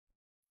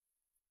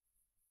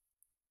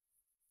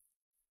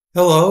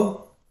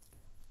Hello,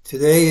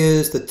 today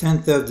is the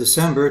 10th of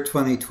December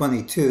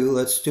 2022.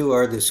 Let's do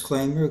our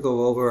disclaimer,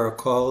 go over our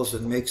calls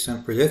and make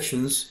some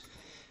predictions.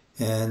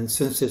 And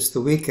since it's the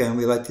weekend,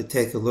 we like to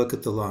take a look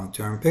at the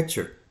long-term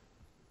picture.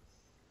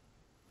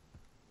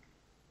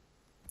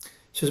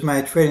 This is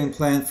my trading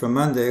plan for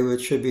Monday,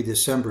 which should be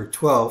December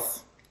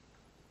 12th.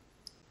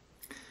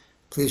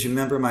 Please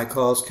remember my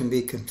calls can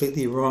be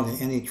completely wrong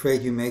and any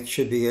trade you make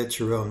should be at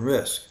your own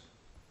risk.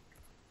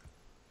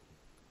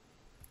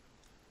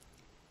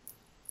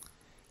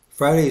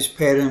 Friday's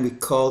pattern, we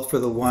called for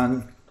the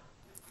one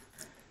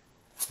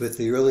with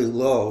the early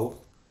low,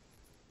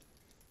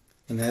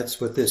 and that's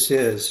what this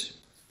is.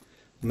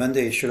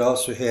 Monday should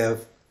also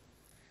have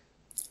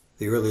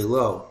the early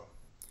low.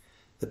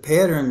 The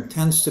pattern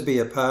tends to be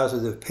a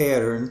positive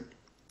pattern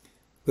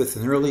with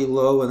an early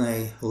low and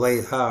a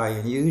late high,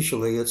 and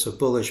usually it's a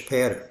bullish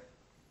pattern.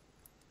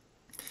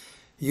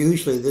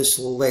 Usually this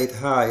late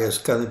high is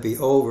going to be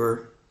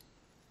over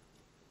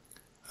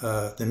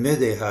the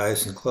midday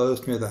highs and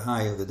close near the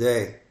high of the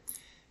day.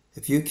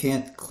 If you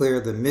can't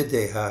clear the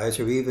midday highs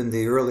or even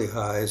the early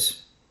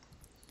highs,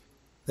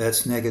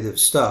 that's negative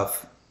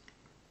stuff.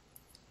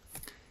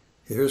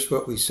 Here's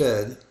what we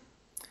said.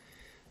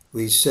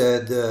 We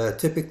said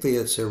typically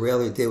it's a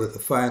rally day with a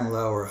final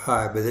hour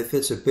high, but if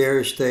it's a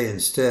bearish day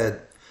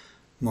instead,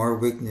 more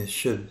weakness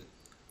should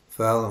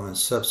follow in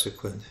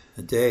subsequent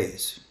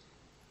days.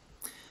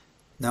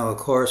 Now, of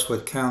course,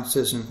 what counts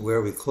isn't where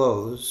we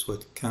close.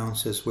 What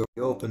counts is where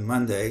we open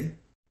Monday.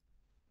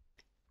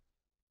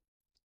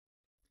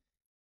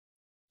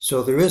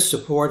 So there is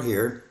support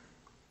here.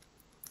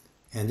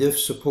 And if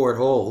support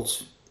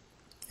holds,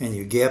 and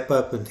you gap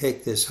up and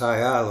take this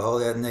high out, all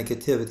that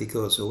negativity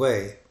goes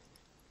away.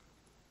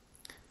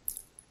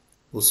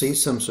 We'll see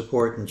some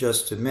support in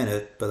just a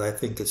minute, but I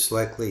think it's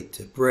likely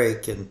to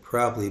break and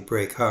probably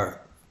break hard.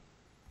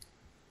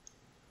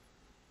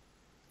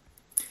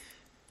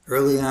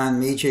 Early on,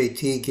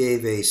 MEJT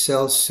gave a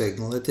sell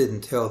signal. It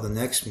didn't tell the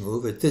next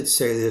move. It did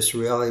say this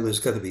rally was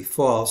going to be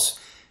false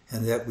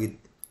and that we'd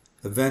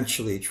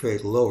eventually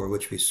trade lower,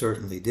 which we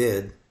certainly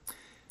did.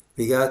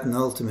 We got an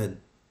ultimate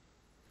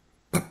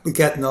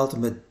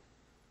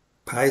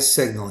high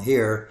signal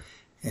here,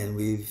 and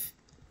we've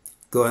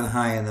gone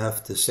high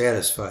enough to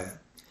satisfy it.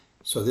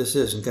 So this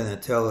isn't going to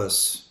tell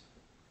us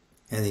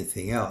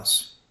anything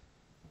else.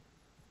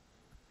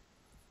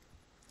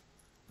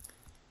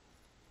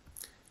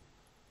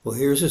 Well,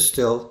 here's a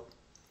stilt,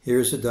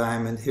 here's a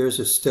diamond,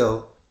 here's a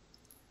stilt.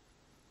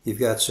 You've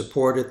got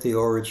support at the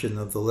origin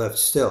of the left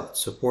stilt.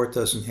 Support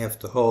doesn't have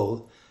to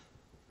hold,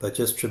 but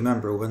just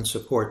remember when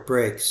support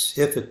breaks,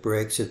 if it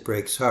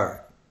breaks hard.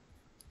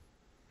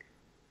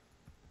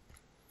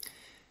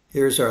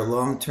 Here's our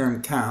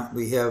long-term count.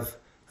 We have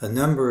a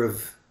number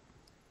of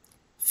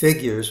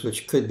figures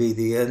which could be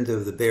the end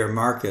of the bear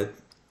market.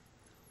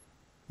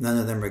 None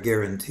of them are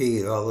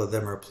guaranteed, all of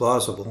them are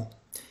plausible.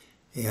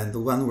 And the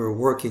one we're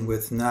working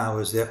with now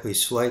is that we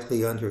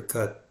slightly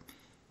undercut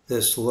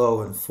this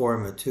low and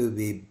form a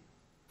 2B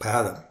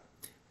bottom.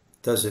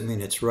 Doesn't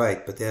mean it's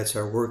right, but that's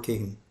our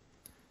working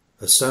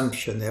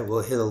assumption that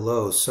we'll hit a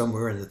low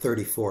somewhere in the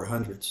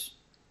 3400s.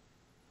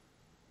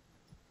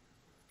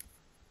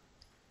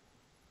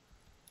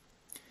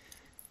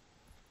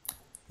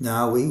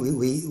 Now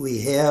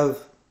we have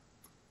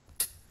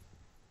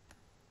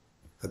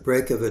a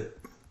break of a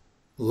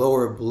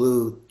lower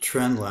blue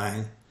trend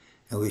line,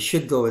 and we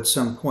should go at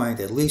some point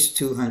at least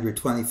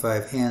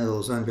 225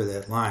 handles under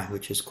that line,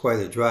 which is quite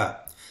a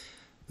drop.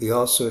 We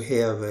also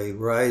have a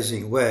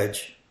rising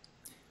wedge.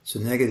 It's a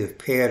negative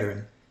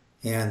pattern,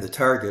 and the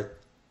target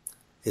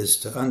is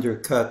to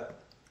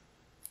undercut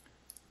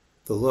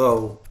the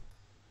low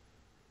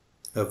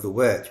of the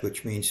wedge,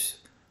 which means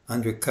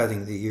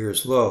undercutting the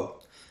year's low.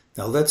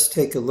 Now let's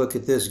take a look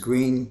at this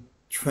green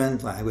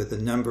trend line with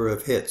a number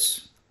of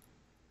hits.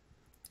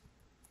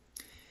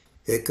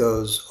 It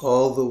goes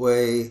all the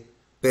way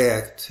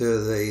back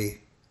to the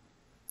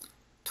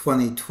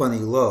 2020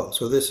 low.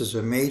 So this is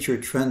a major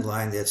trend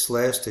line that's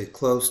lasted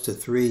close to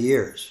 3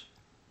 years.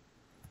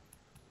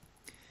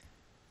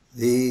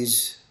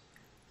 These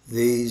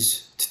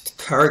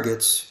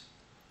targets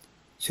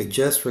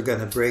suggest we're going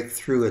to break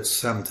through at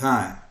some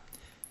time.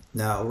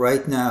 Now,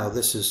 right now,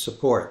 this is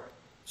support.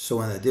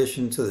 So in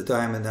addition to the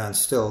diamond on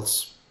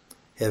stilts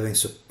having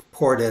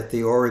support at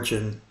the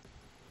origin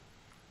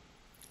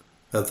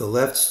of the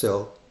left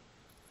stilt,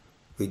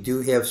 we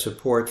do have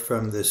support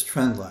from this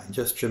trend line.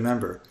 Just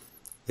remember,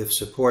 if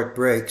support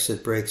breaks,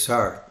 it breaks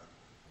hard.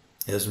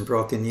 It hasn't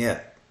broken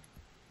yet.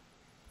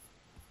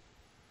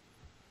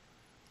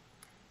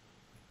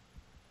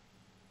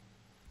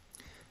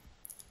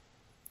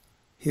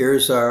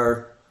 Here's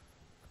our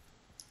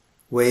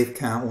wave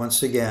count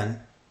once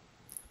again.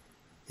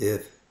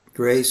 If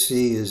gray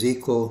C is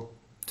equal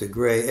to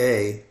gray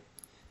A,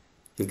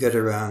 you get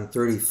around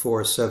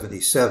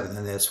 3477,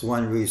 and that's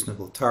one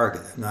reasonable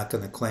target. I'm not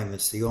going to claim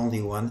it's the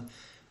only one,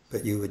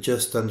 but you would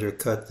just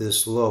undercut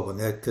this low, and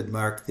that could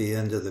mark the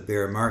end of the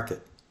bear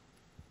market.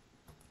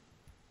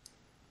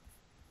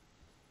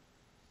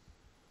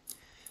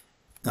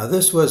 Now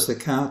this was the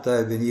count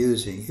I've been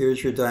using.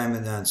 Here's your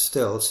diamond on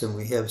stilts, and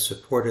we have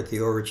support at the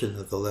origin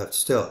of the left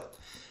stilt.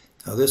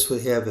 Now this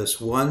would have us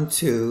 1,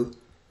 2.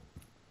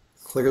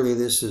 Clearly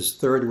this is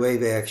third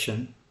wave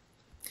action.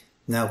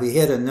 Now we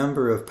had a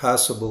number of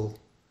possible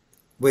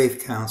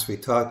wave counts we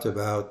talked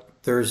about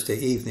Thursday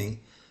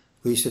evening.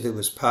 We said it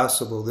was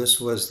possible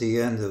this was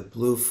the end of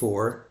blue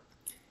 4.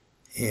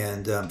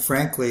 And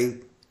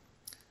frankly,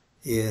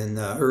 in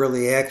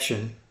early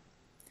action,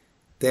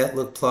 that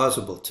looked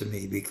plausible to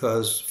me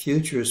because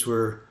futures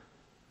were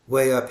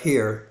way up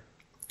here,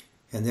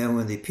 and then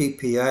when the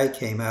PPI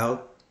came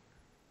out,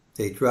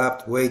 they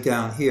dropped way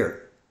down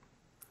here.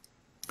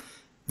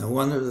 Now,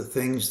 one of the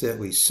things that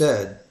we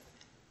said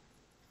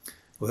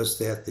was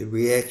that the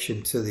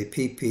reaction to the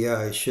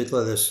PPI should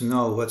let us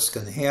know what's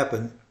going to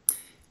happen.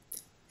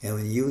 And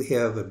when you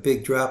have a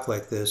big drop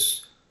like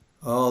this,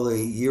 all the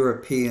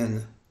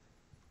European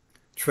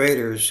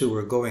traders who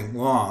were going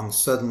long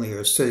suddenly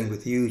are sitting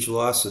with huge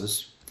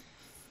losses.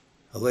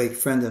 A late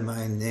friend of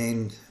mine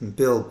named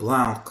Bill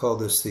Blount called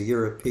this the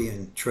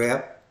European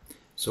trap.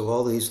 So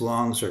all these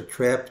longs are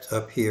trapped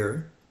up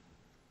here.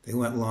 They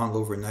went long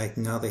overnight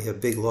and now they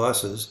have big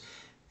losses.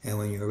 And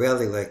when you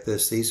rally like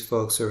this, these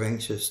folks are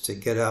anxious to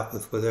get out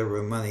with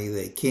whatever money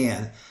they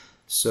can.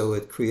 So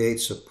it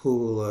creates a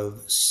pool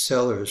of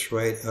sellers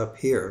right up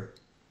here.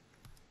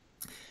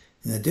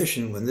 In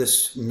addition, when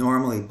this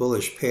normally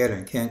bullish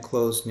pattern can't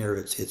close near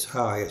its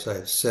high, as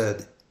I've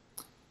said,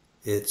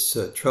 it's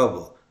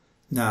trouble.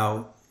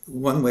 Now,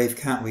 one wave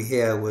count we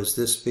had was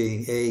this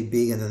being A,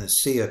 B, and then a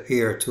C up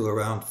here to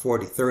around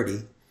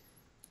 40-30.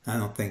 I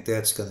don't think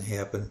that's going to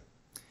happen.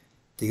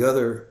 The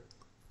other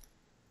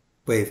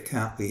wave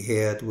count we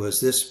had was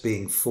this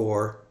being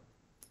 4,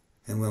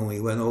 and when we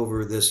went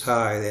over this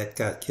high, that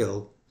got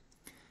killed.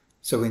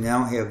 So we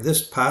now have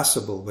this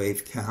possible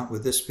wave count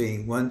with this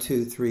being 1,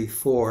 2, 3,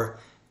 4,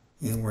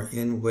 and we're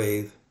in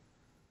wave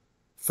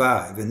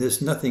 5. And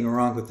there's nothing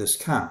wrong with this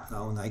count.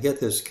 Now, when I get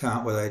this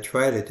count, what I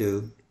try to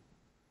do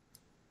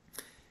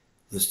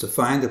is to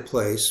find a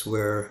place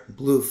where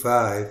blue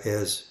 5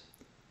 has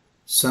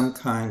some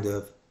kind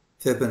of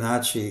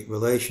Fibonacci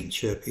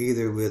relationship,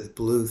 either with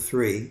blue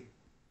 3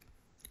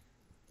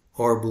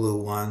 or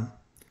blue 1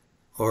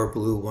 or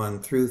blue 1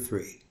 through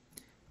 3.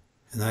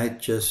 And I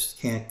just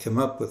can't come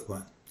up with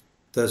one.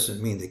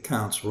 Doesn't mean the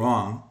count's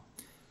wrong,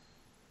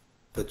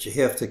 but you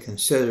have to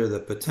consider the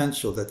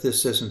potential that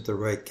this isn't the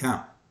right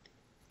count.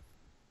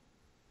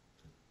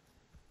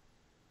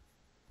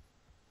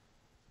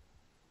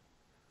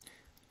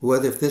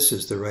 What if this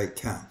is the right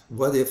count?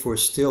 What if we're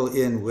still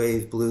in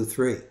wave blue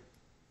 3?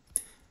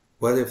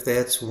 What if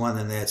that's 1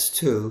 and that's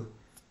 2,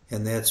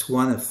 and that's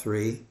 1 of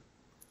 3,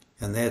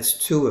 and that's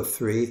 2 of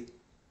 3,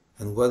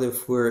 and what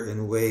if we're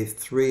in wave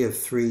 3 of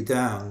 3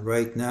 down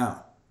right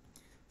now?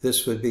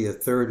 This would be a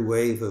third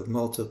wave of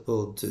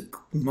multiple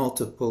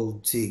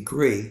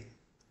degree,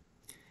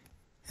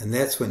 and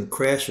that's when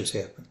crashes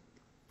happen.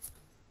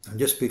 And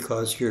just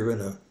because you're in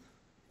a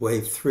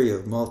wave 3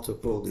 of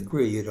multiple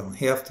degree, you don't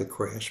have to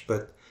crash,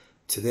 but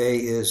today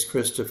is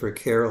Christopher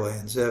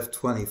Carolan's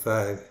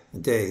F25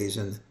 days,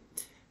 and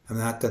I'm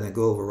not going to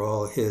go over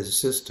all his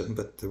system,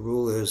 but the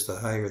rule is the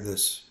higher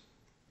this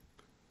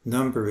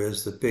number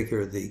is, the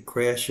bigger the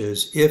crash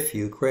is if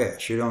you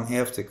crash. You don't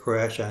have to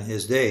crash on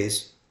his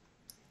days,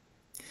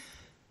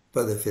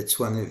 but if it's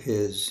one of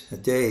his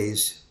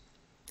days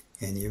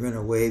and you're in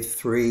a wave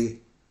 3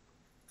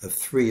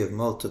 of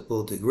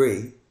multiple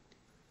degree,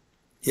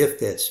 if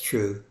that's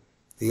true,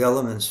 the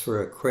elements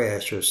for a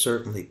crash are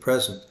certainly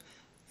present,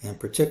 and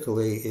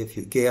particularly if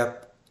you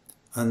gap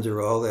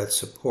under all that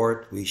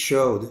support we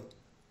showed,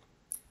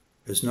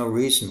 there's no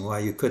reason why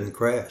you couldn't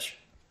crash.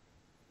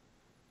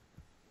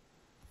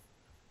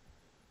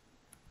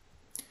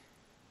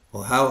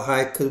 Well,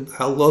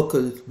 how low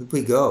could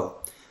we go?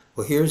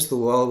 Well, here's the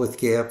wall with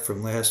gap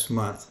from last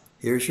month.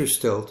 Here's your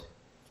stilt.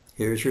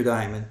 Here's your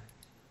diamond.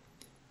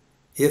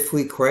 If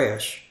we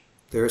crash,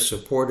 there's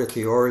support at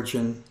the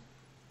origin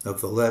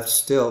of the left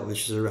stilt,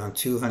 which is around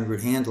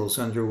 200 handles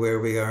under where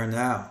we are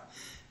now.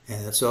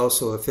 And it's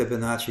also a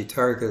Fibonacci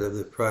target of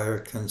the prior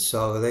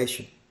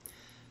consolidation.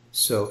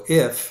 So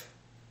if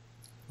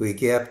we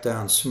gap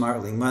down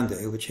smartly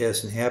Monday, which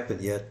hasn't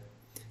happened yet,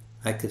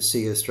 I could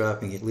see us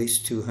dropping at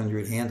least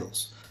 200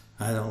 handles.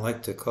 I don't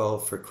like to call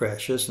for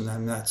crashes, and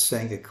I'm not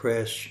saying a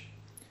crash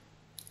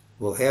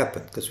will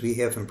happen because we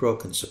haven't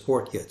broken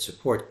support yet.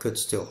 Support could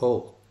still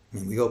hold.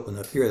 When we open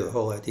up here, the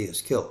whole idea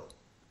is killed.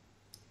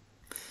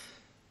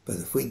 But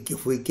if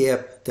we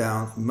gap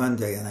down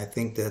Monday, and I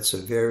think that's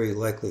a very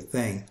likely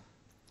thing,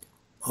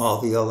 all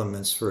the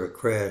elements for a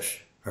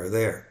crash are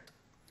there.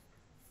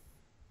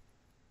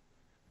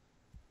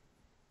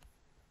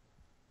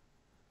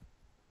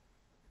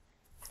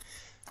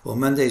 Well,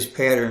 Monday's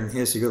pattern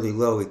is really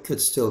low. It could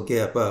still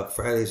gap up.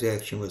 Friday's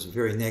action was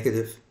very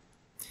negative.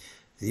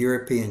 The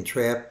European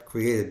trap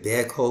created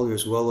bag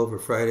holders well over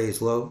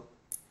Friday's low.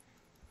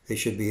 They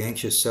should be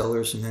anxious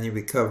sellers in any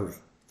recovery.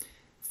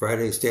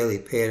 Friday's daily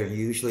pattern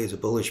usually is a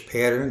bullish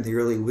pattern. The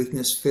early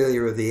weakness,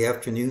 failure of the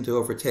afternoon to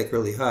overtake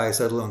early highs,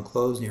 let alone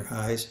close near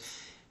highs,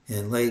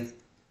 and late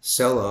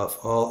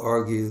sell-off all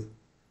argue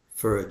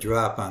for a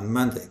drop on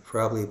Monday,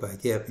 probably by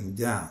gapping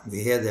down.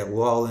 We had that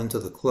wall into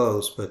the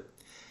close, but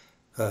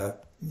I'm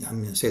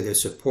going to say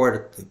there's support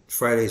at the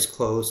Friday's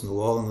close, and the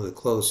wall into the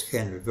close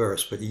can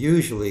reverse. But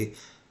usually,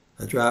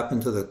 a drop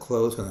into the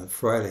close on a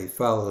Friday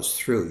follows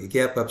through. You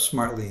gap up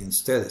smartly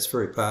instead. It's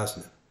very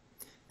positive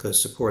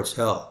because support's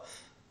held.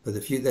 But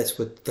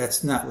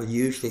that's not what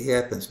usually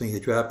happens when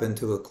you drop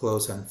into a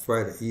close on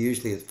Friday.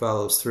 Usually it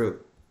follows through.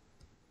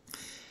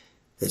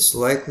 It's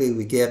likely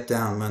we gap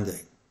down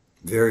Monday,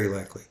 very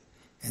likely.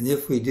 And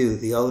if we do,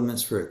 the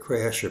elements for a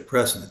crash are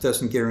present. It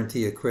doesn't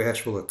guarantee a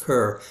crash will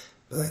occur,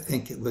 but I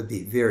think it would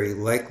be very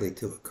likely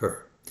to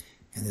occur.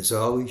 And as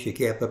always, you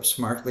gap up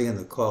smartly and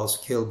the call's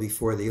killed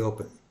before the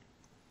open.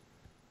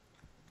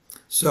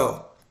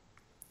 So,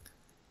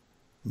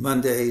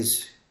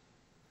 Monday's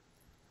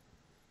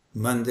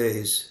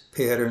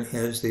pattern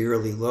has the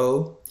early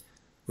low.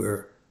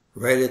 We're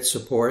right at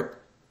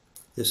support.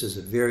 This is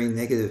a very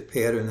negative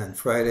pattern on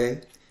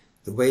Friday.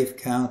 The wave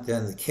count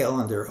and the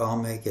calendar all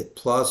make it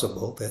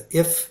plausible that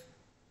if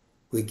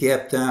we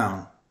gap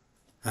down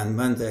on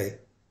Monday,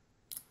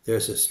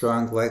 there's a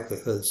strong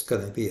likelihood it's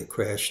going to be a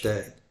crash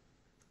day.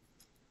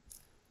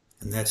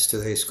 And that's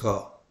today's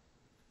call.